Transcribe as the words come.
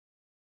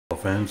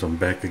Fans, I'm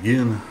back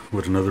again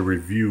with another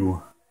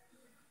review.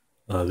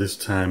 This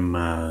time,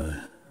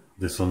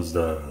 this one's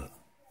the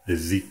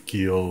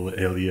Ezekiel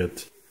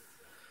Elliott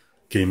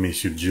game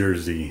issued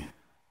jersey.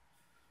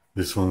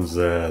 This one's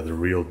the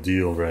real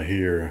deal right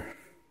here.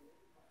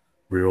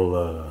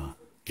 Real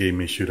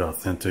game issued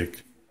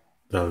authentic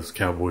Dallas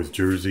Cowboys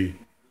jersey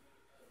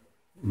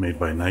made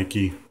by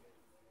Nike.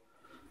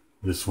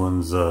 This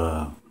one's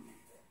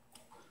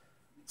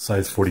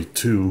size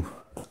 42.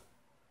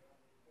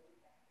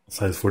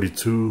 Size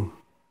 42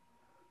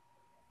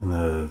 in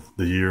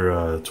the year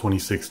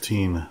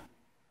 2016.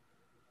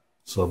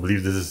 So I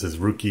believe this is his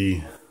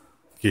rookie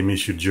game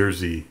issued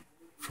jersey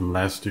from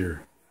last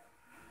year.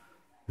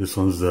 This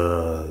one's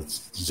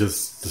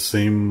just the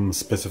same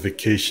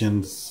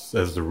specifications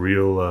as the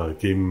real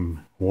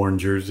game worn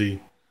jersey,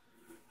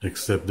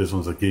 except this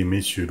one's a game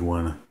issued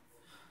one.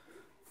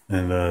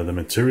 And the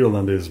material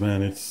on this,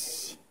 man,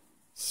 it's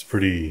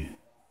pretty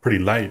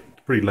light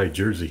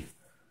jersey.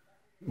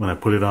 When I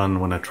put it on,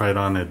 when I try it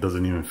on, it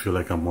doesn't even feel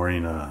like I'm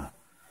wearing a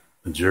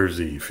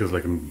jersey. It feels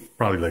like I'm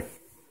probably like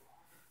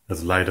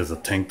as light as a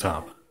tank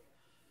top.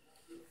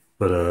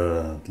 But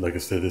like I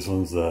said, this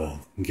one's a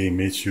game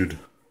issued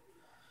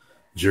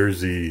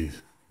jersey,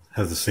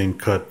 has the same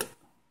cut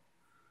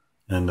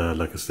and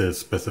like I said,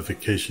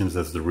 specifications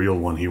as the real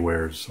one he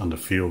wears on the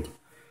field.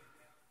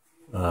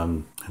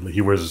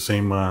 He wears the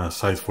same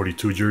size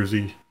 42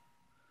 jersey,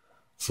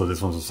 so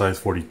this one's a size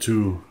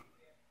 42.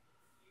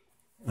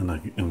 And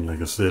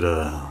like I said,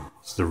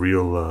 it's the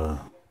real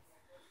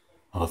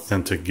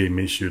authentic game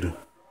issued.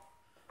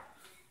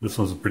 This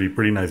one's a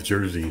pretty nice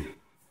jersey.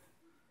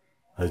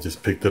 I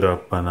just picked it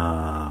up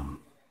on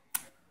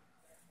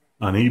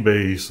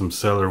eBay. Some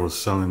seller was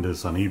selling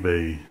this on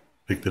eBay.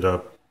 Picked it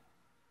up.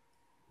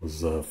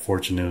 Was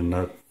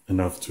fortunate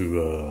enough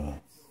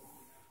to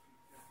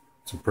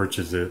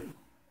purchase it.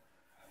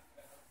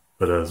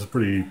 But it's a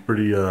pretty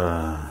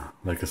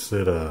like I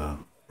said,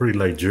 pretty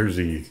light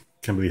jersey.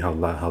 Can't believe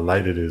how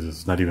light it is.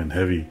 It's not even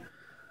heavy.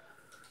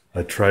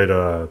 I tried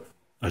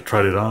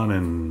it on,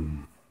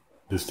 and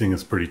this thing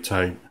is pretty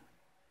tight.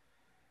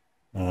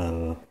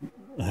 I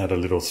had a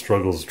little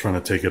struggles trying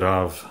to take it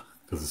off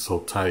because it's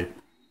so tight.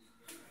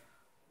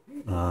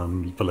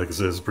 But like I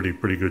said, it's a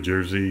pretty good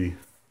jersey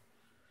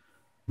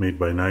made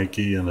by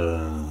Nike, and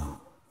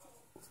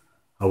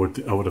I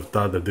would have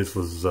thought that this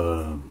was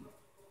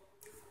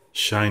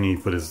shiny,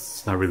 but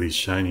it's not really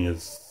shiny.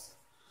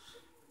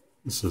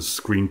 It's a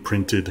screen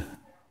printed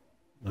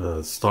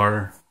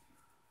star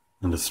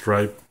and the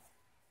stripe.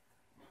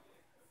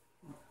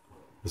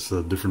 It's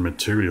a different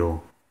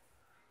material.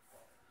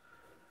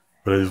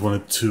 But I just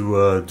wanted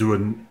to do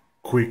a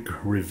quick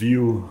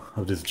review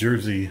of this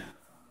jersey.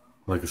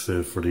 Like I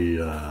said, for the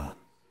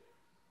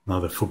now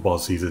that football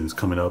season is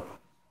coming up.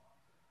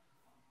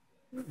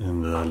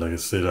 And like I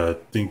said, I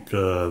think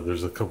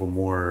there's a couple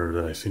more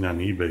that I've seen on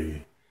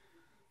eBay.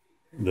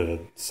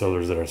 The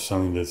sellers that are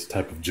selling this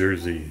type of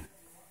jersey.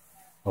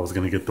 I was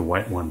gonna get the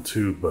white one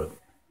too, but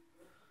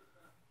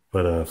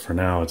for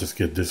now I'll just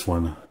get this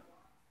one.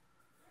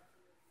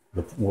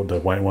 The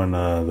white one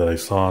that I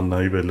saw on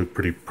eBay looked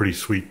pretty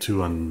sweet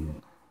too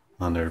on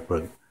there.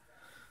 But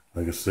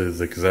like I said, it's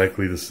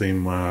exactly the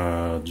same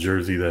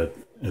jersey that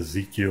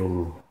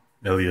Ezekiel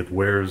Elliott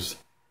wears.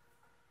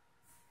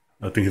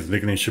 I think his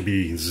nickname should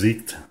be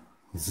Zeke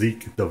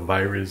the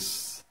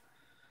Virus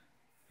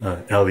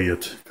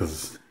Elliott,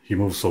 because he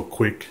moves so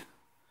quick.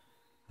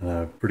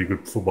 Pretty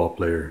good football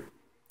player.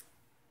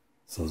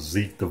 So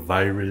Zeke the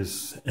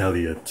Virus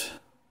Elliott.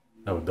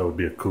 That would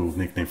be a cool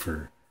nickname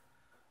for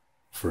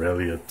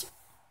Elliott.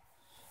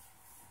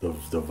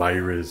 The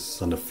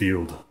virus on the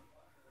field.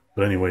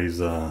 But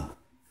anyways, I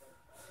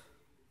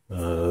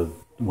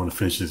want to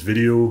finish this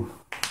video,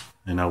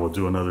 and I will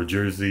do another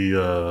jersey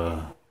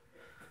of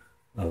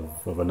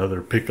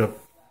another pickup.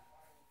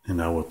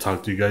 And I will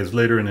talk to you guys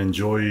later, and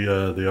enjoy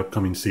the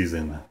upcoming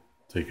season.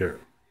 Take care.